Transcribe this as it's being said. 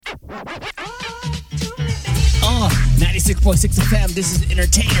96.6 FM, this is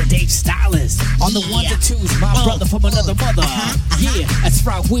entertainer Dave Stylus. On the ones and twos, my brother from another mother. Yeah, that's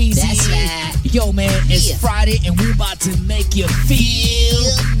right, Weezie. That's right. Yo, man, it's Friday and we're about to make you feel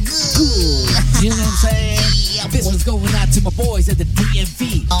good. You know what I'm saying? This one's going out to my boys at the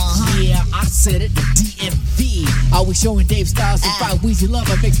DMV. Yeah, I said it, the DMV. Always showing Dave Stylus and 5 Weezie love.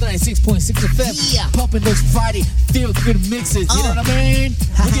 I mix 96.6 FM. Pumping those Friday feel good mixes. You know what I mean?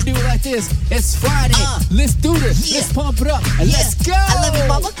 We can do it like this. It's Friday. Let's do this. Let's pump it up and let's go. I love you,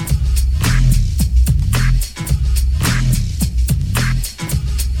 mama.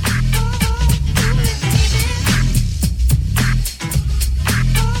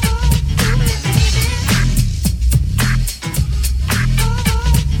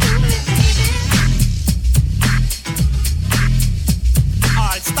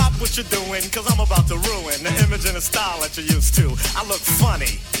 You're doing, cause I'm about to ruin the image and the style that you're used to. I look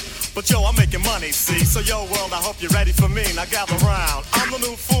funny, but yo, I'm making money, see? So yo, world, I hope you're ready for me. Now gather round, I'm the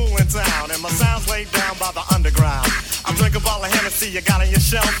new fool in town, and my sound's laid down by the underground. I drink a bottle of Hennessy you got on your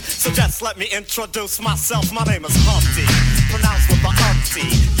shelf, so just let me introduce myself. My name is Humpty, pronounced with the umpty.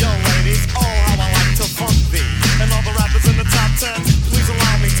 Yo, ladies, oh, how I like to funk thee. And all the rappers in the top 10, please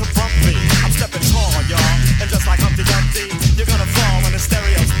allow me to bump me. I'm stepping tall, y'all, and just like Humpty Dumpty, you're gonna fall when the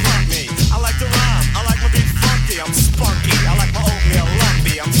stereos pump me. I like to rhyme, I like my beats funky, I'm spunky, I like my oatmeal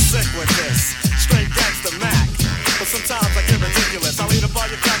lumpy, I'm sick with this, straight gangsta Mac. But sometimes I get ridiculous, I'll eat up all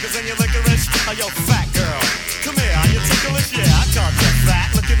your crackers and your licorice. Oh, yo, fat girl, come here, are you ticklish? Yeah, I called you fat,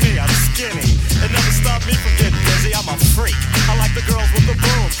 look at me, I'm skinny. It never stopped me from getting busy, I'm a freak. I like the girls with the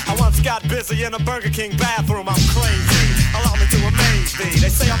boom. I once got busy in a Burger King bathroom, I'm crazy. Allow me to amaze thee.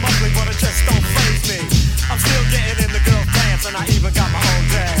 They say I'm ugly, but it just don't faze me. I'm still getting in the girls' pants, and I even got my own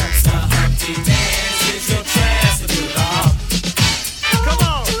dance. The Humpty dance is your chance to do the hump. Come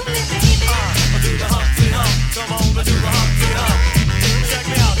on, do the Humpty hump. Come on, do the Humpty hump. Check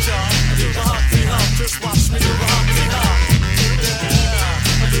me out, y'all. Do the Humpty hump. Just watch me do the Humpty hump.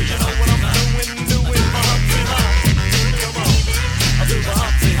 Yeah, do you know what I'm doing? Doing my Humpty hump. Come on, do the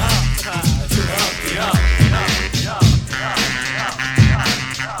Humpty hump. Do the Humpty hump.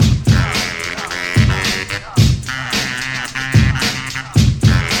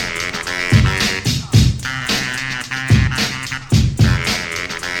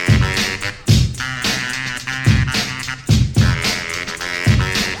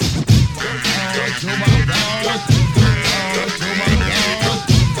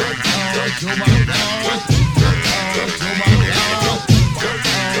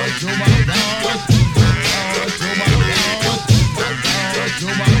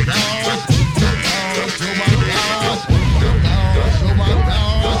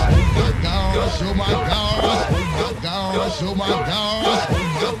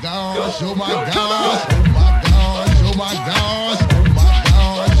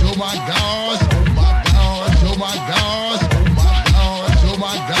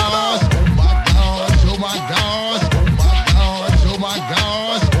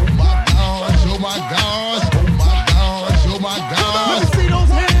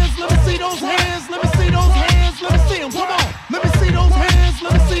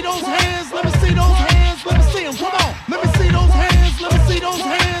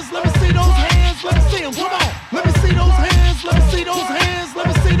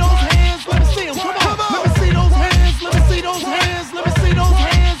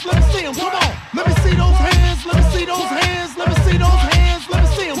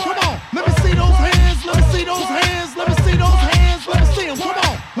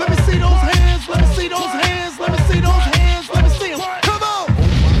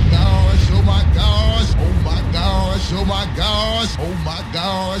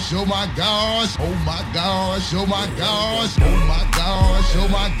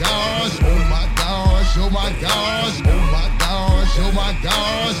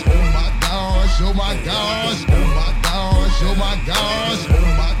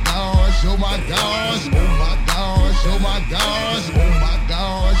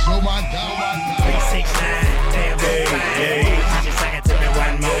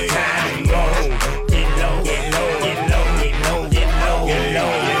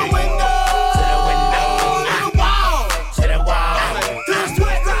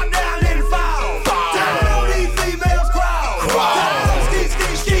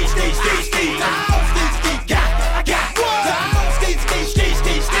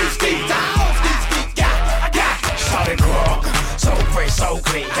 So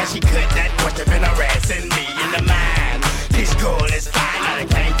clean that she could not watch them in a rap.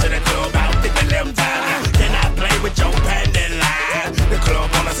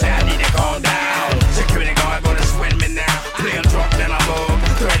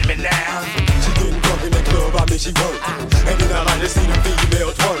 she working. And then I like to see the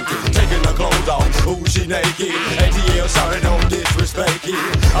female twerking, taking her clothes off, ooh, she naked. ATL, sorry, don't disrespect it.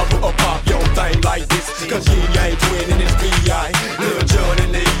 I pop your thing like this, cause you ain't twin and it's B.I. Lil Jon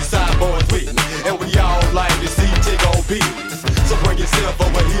and the East Side boys with me, and we all like to see tick on business. So bring yourself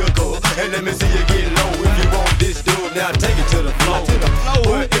over here, girl, and let me see you get low. If you want this dude, now take it to the floor.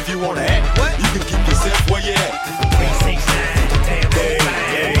 But if you wanna act, you can keep yourself where you at. 3, 6, 9, damn,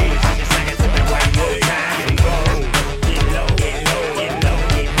 baby. You sing it to me one more time. Get low, get low, get low, get low,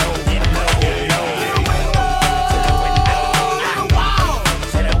 get low, get low, get low.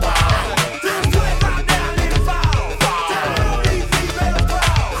 To the wall. Just do it right down in the fall.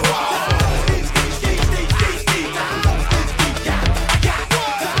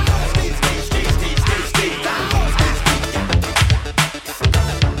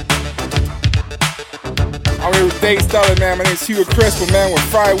 I'm here with Dave Stylus, man. My name's Hugo Crespo, man, with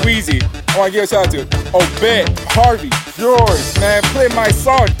Fry Weezie. I want to give a shout out to Obed, Harvey, George, man. Play my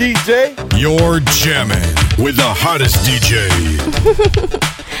song, DJ. You're jamming with the hottest DJ.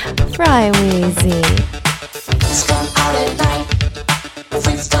 Fry Weezie. Freaks come out at night.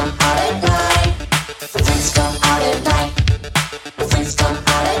 Freaks come out at night. Freaks come out at night. Freaks come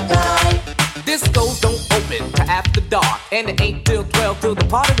out at night. Discos don't open till after dark, and it ain't till 12 till the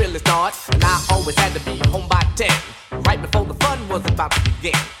party really starts. And I always had to be home by 10, right before the fun was about to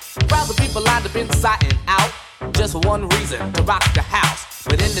begin. Crowds of people lined up inside and out, just for one reason, to rock the house.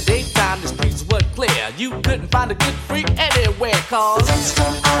 But in the daytime, the streets were clear. You couldn't find a good freak anywhere, cause freaks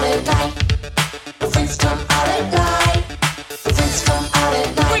come out at night. Freaks come out at night. Freaks come out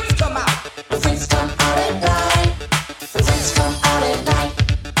at night. freaks come out. Freaks come out at night. Freaks come out at night.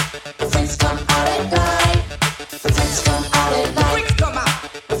 Freaks come out at night. Freaks come out at night. Freaks come out.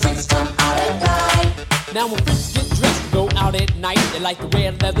 Freaks come out at night. Now when freaks get dressed to go out at night, they like to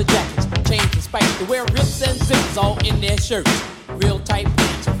wear leather jackets, chains and spikes. They wear rips and zippers all in their shirts, real tight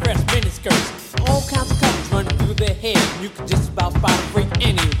pants and fresh mini skirts. All kinds of colors running through their head. You can just about spot a freak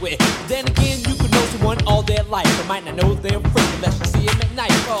anywhere. Then again, you could know someone all their life, but might not know they're a freak unless you see them at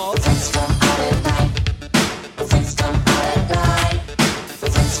night. Cause freaks come out at night. Freaks come out at night.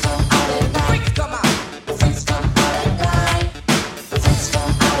 Freaks come out at night. Freaks come out. Freaks come out at night. Freaks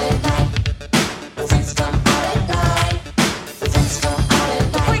come out at night. Freaks come out at night. Freaks come out at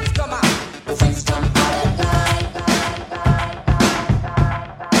night. Freaks come out. Freaks come out at night.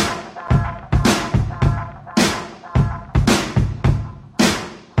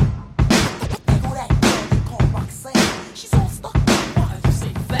 Go that girl they call Roxanne. She's all stuck up. Why you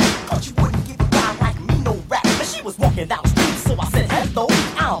say that? 'Cause you wouldn't give a guy like me no rap. But she was walking down the street, so I said hello.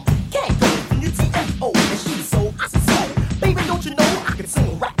 Can't go from UTFO. And she was so, I said so. Baby, don't you know I can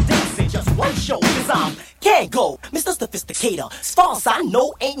sing, rap, dance in just one show? 'Cause I'm can't go, Mr. Sophisticator. As far as I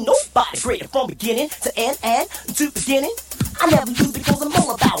know, ain't nobody greater from beginning to end and to beginning. I never lose because I'm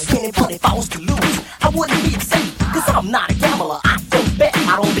all about winning. But if I was to lose, I wouldn't be upset. 'Cause I'm not a gambler. I don't bet.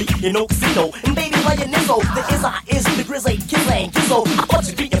 I don't be in no casino. And baby, like your nizzo, the is the grizzly kiss ain't gizzo. I thought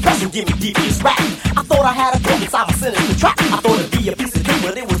you'd be impressed and give me devious rap. I thought I had a cook inside my sinister trap. I thought it'd be a piece of cake,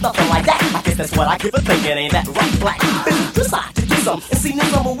 but it was nothing like that. I guess that's what I give a thinking, ain't that right, black? Business decide to get some and see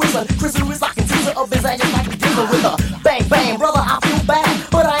this number wizard. Chrissy is like a teaser of his ass like a dealer with a bang bang, brother. I feel bad,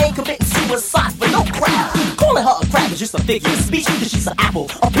 but I ain't committing suicide for no crap. Calling her a crab is just a figure of speech, 'cause she's an apple,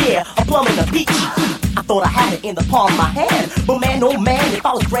 a pear, a plum, and a peach. I thought I had it in the palm of my hand, but man, oh man, if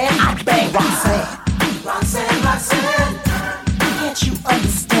I was grand, I'd bang Roxanne. Roxanne, Roxanne, can't you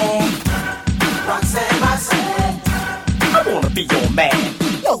understand? Roxanne, Roxanne, I wanna be your man.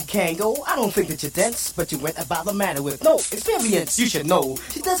 Yo, Kango, I don't think that you're dense, but you went about the matter with no experience. You should know,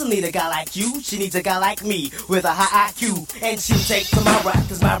 she doesn't need a guy like you, she needs a guy like me with a high IQ. And she'll take to my rap,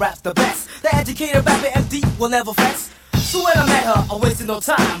 'cause my rap's the best. The educated rapper MD will never fess. So when I met her, I wasted no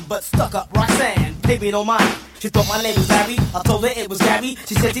time, but stuck up Roxanne, baby don't mind. She thought my name was Barry, I told her it was Gary.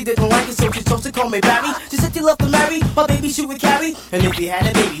 She said she didn't like it, so she chose to call me Barry. She said she loved to marry, my baby she would carry. And if we had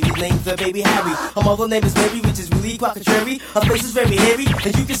a baby, his name's the baby Harry. Her mother name is Mary, which is really quite contrary. Her face is very hairy,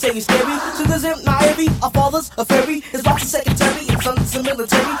 and you can say he's scary. So there's him, not Harry, our father's a fairy. His wife's a secretary, his son's a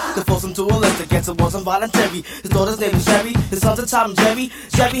military. To force him to a list against it wasn't voluntary. His daughter's name is Sherry, his son's a Tom and Jerry.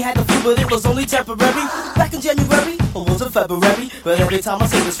 Jerry had the flu, but it was only temporary. Back in January, or was it February? But every time I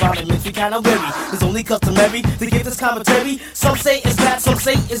say this rhyme, it makes me kinda weary. It's only customary to give this commentary. Some say it's bad, some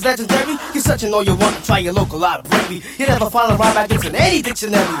say it's legendary. You're searching all you want to try your local library. You never find a rhyme I guess in any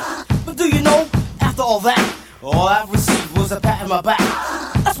dictionary. But do you know, after all that, all I've received was a pat on my back.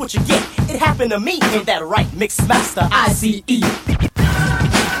 That's what you get, it happened to me. Ain't that right, Mix Master ICE?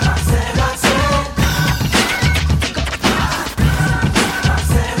 Roxanne, Roxanne.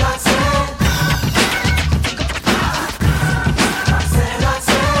 Roxanne, Roxanne.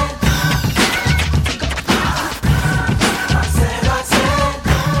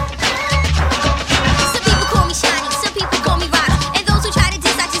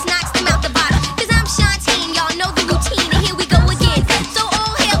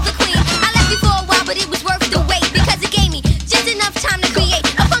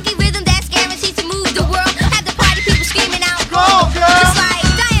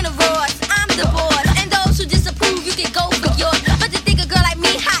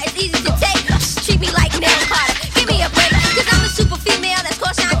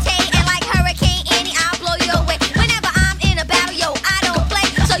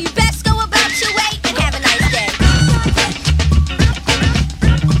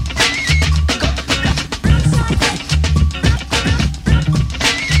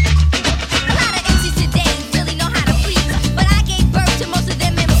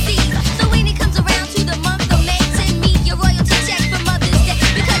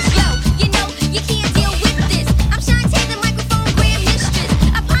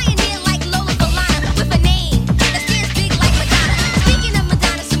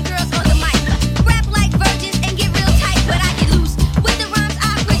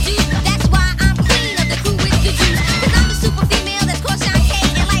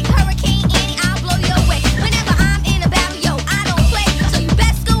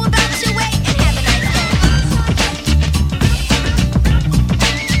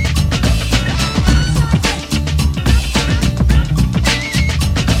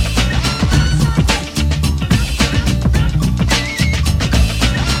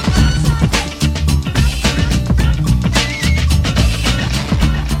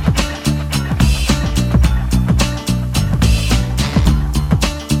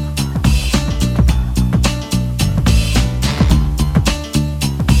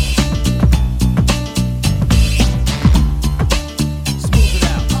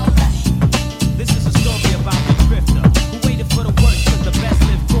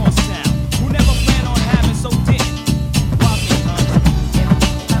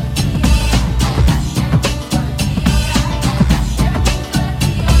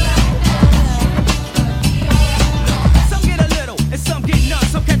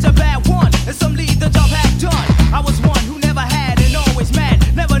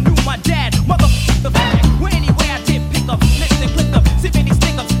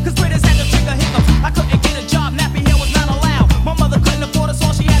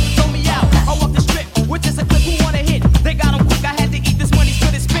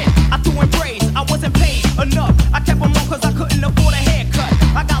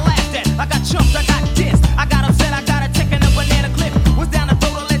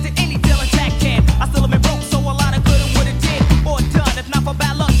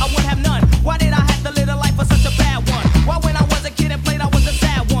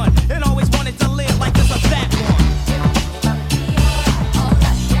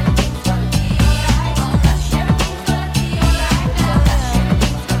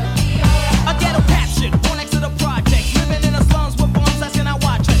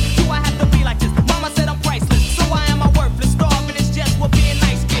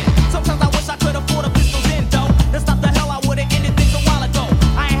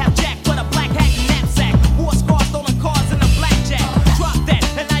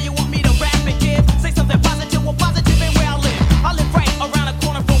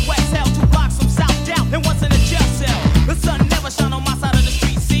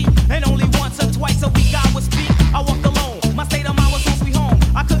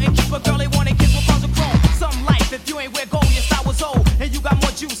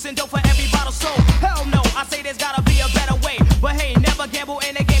 producing dope for every bottle sold. Hell no, I say there's gotta be a better way. But hey, never gamble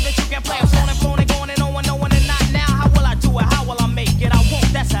in a game that you can play. I'm flown and flown and going and no one and not now. How will I do it? How will I make it? I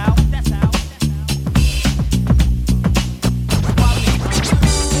won't, that's how. That's how.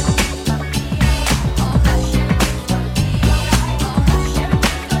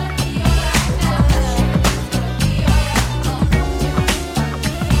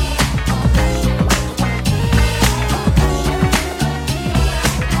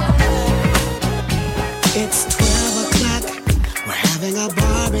 It's 12 o'clock, we're having a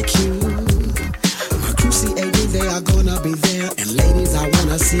barbecue. My crew CAD, they are gonna be there. And ladies, I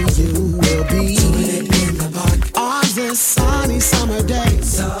wanna see you. We'll be doing it in the park on this sunny summer day.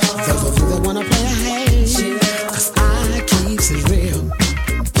 Those of you that wanna play a haze, cause I keeps it real.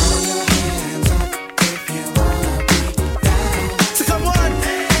 Throw your hands up if you wanna be down. So come on,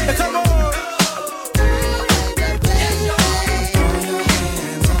 come on.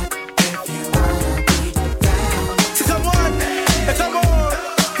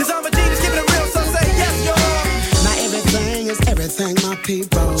 My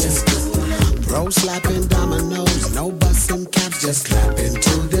people, bro slapping dominoes, no busting caps, just clapping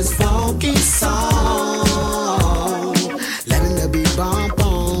to this funky song. Letting the beat bump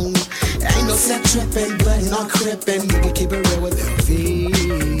on. Ain't no set tripping, but not crippin'. You can keep it real with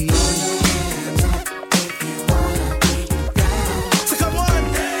LV. So come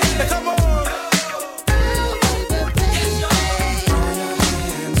on, come on.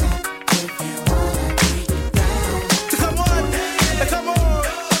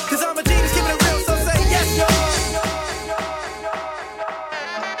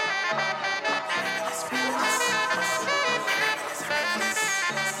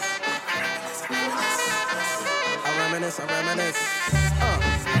 I reminisce.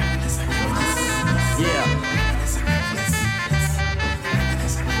 Yeah.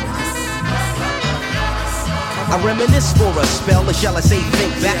 I reminisce for a spell, or shall I say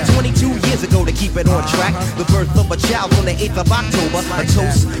think back 22 years ago to keep it on track. The birth of a child on the 8th of October. A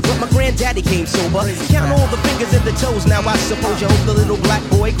toast, but my granddaddy came sober. Count all the fingers and the toes, now I suppose you hope the little black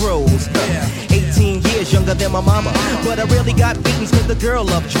boy grows. 18 years younger than my mama, but I really got beatings cause the girl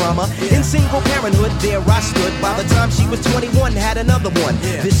loved drama. In single parenthood, there I stood. By the time she was 21, had another one.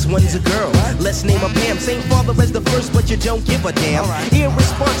 This one's a girl, let's name her Pam. Same father as the first, but you don't give a damn.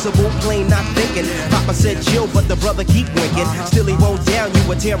 Irresponsible, plain not thinking. Papa said chill, but the brother keep winking. Still he won't down you,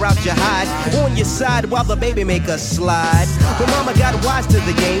 would tear out your hide. On your side while the baby make a slide. But mama got wise to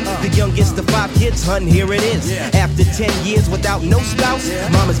the game. The youngest of 5 kids, hun, here it is. After 10 years without no spouse,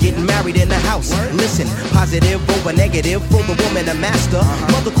 mama's getting married in the house. Listen, positive over negative, for the woman a master.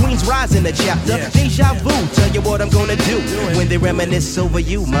 Mother Queen's rise in the chapter. Deja vu, tell you what I'm gonna do when they reminisce over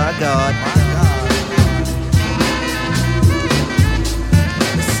you, my God.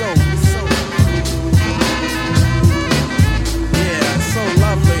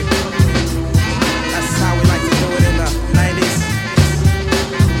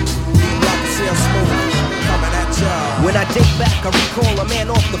 When I think back, I recall a man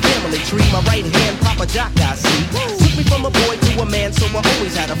off the family tree. My right hand, Papa Doc, I see. Took me from a boy to a man, so I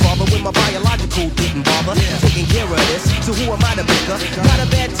always had a father. When my biological didn't bother taking care of this, so who am I to pick up? Not a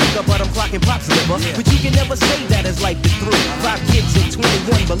bad ticker, but I'm clocking Pop's liver. But you can never say that his life is through. 5 kids at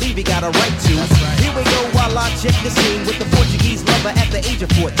 21, believe he got a right to. Here we go while I check the scene with the Portuguese lover at the age of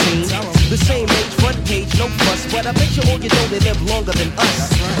 14. The same age, front page, no fuss, but I bet you all you know they live longer than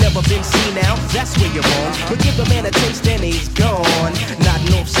us. Never been seen now, that's where you're wrong. But give the man a taste and he's gone.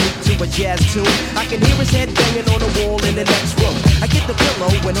 Nodding off sleep to a jazz tune. I can hear his head banging on the wall in the next room. I get the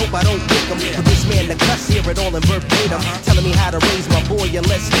pillow and hope I don't wake him. For this man to cuss, hear it all in verbatim. Telling me how to raise my boy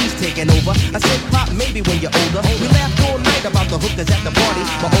unless he's taking over. I said, Pop, maybe when you're older. We laughed all night about the hookers at the party.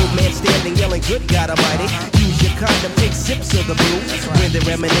 My old man standing yelling, good God Almighty. Use your condom, take sips of the brew. When they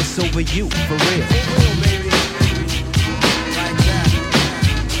reminisce over you, for real. For real, baby. Like that.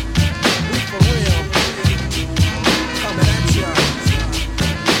 We for real. Coming at ya.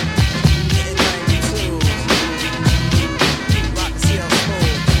 In 92. Rock the CL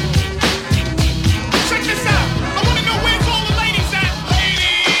Smooth. Check this out. I wanna know where's all the ladies at.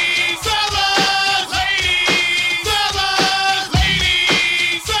 Ladies, fellas, ladies, fellas,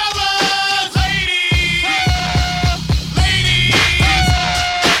 ladies, fellas, ladies, ladies,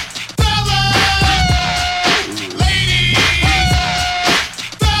 fellas.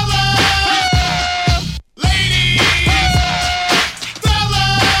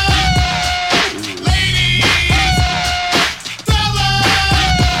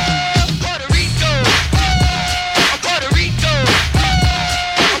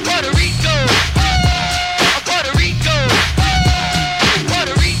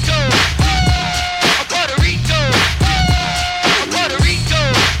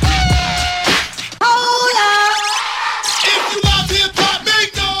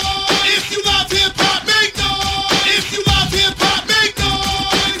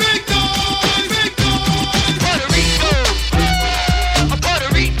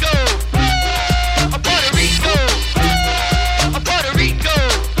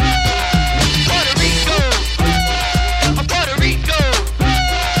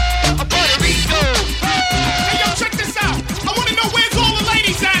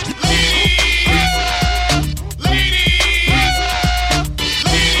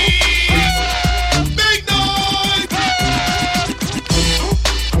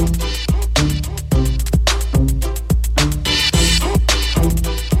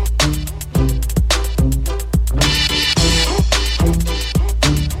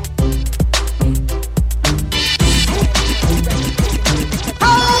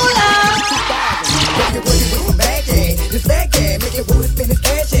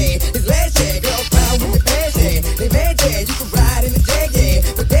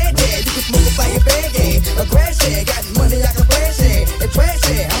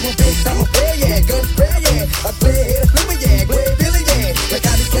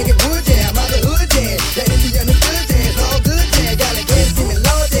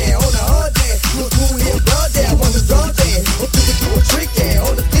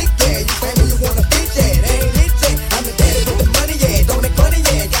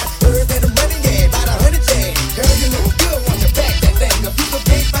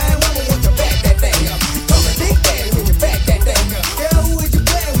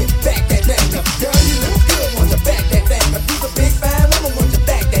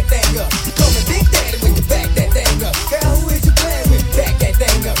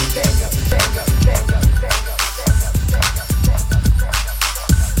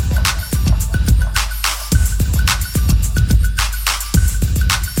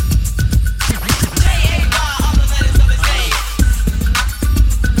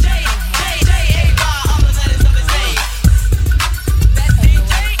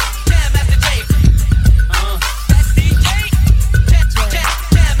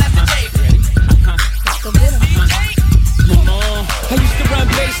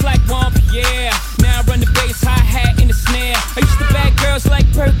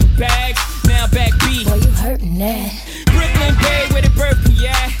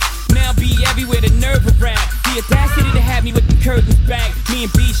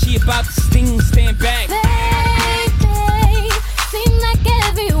 about the sting, stand back. Baby, seems like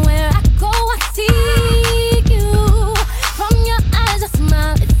everywhere I go I see you. From your eyes I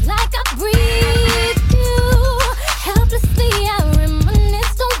smile, it's like I breathe you. Helplessly I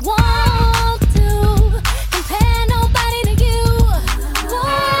reminisce, don't want to compare nobody to you. Boy,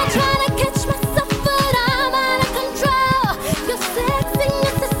 I'm trying to catch myself but I'm out of control. Your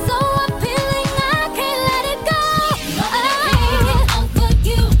sexiness is so appealing, I can't let it go. I can't get over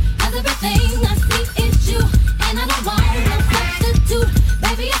you, 'cause everything I see is you. And I don't want no substitute,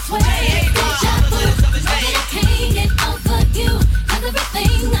 baby I swear it's deja vu. Baby I can't get over you, 'cause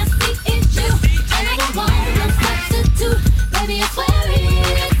everything I see is you. And I don't want no substitute, baby I swear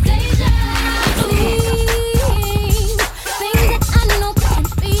it's deja vu. Things that I know can't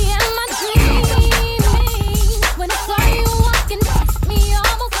be in my dreams. When I saw you walking past me,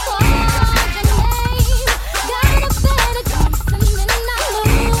 almost called your name. Got a better glimpse and then I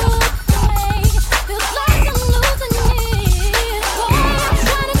looked away. Feels like I'm losing it. Boy, I'm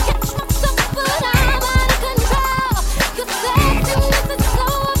trying to catch myself, but I'm out of control. Your sexiness is so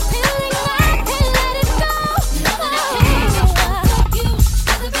appealing, I can't let it go. I can't get over you,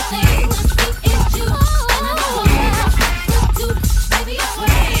 'cause everything I see is you. And I don't want no substitute, baby I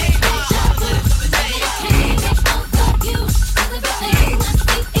swear it's deja vu. Baby I can't get over you, 'cause everything I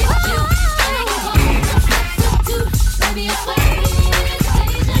see is you. And I don't want no substitute, baby I swear it's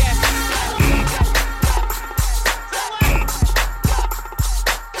deja vu.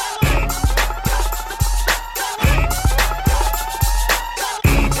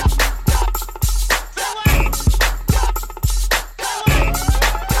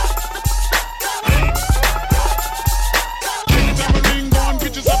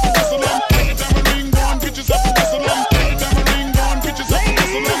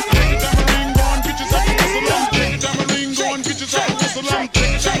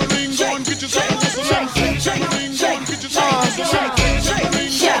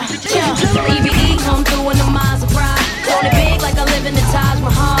 EBE come through in the minds of pride. Throwing it big like I live in the Taj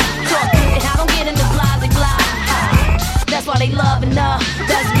Mahal. Talk it, I don't get into flies and glide. That's why they loving her.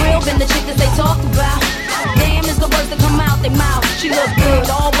 That's real, been the chick that they talk about. Damn is the words that come out their mouth. She look good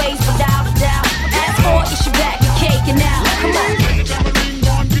always, without a doubt. Ask for it, she back, you caking now. Come on.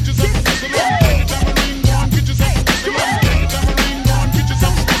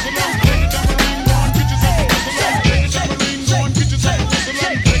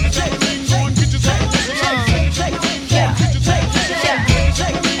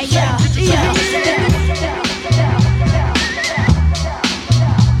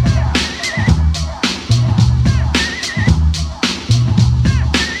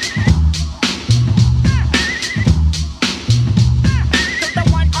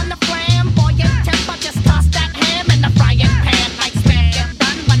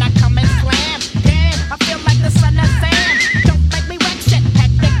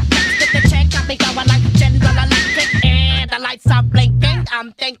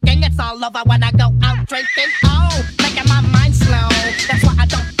 I'm thinking it's all over when I go out drinking.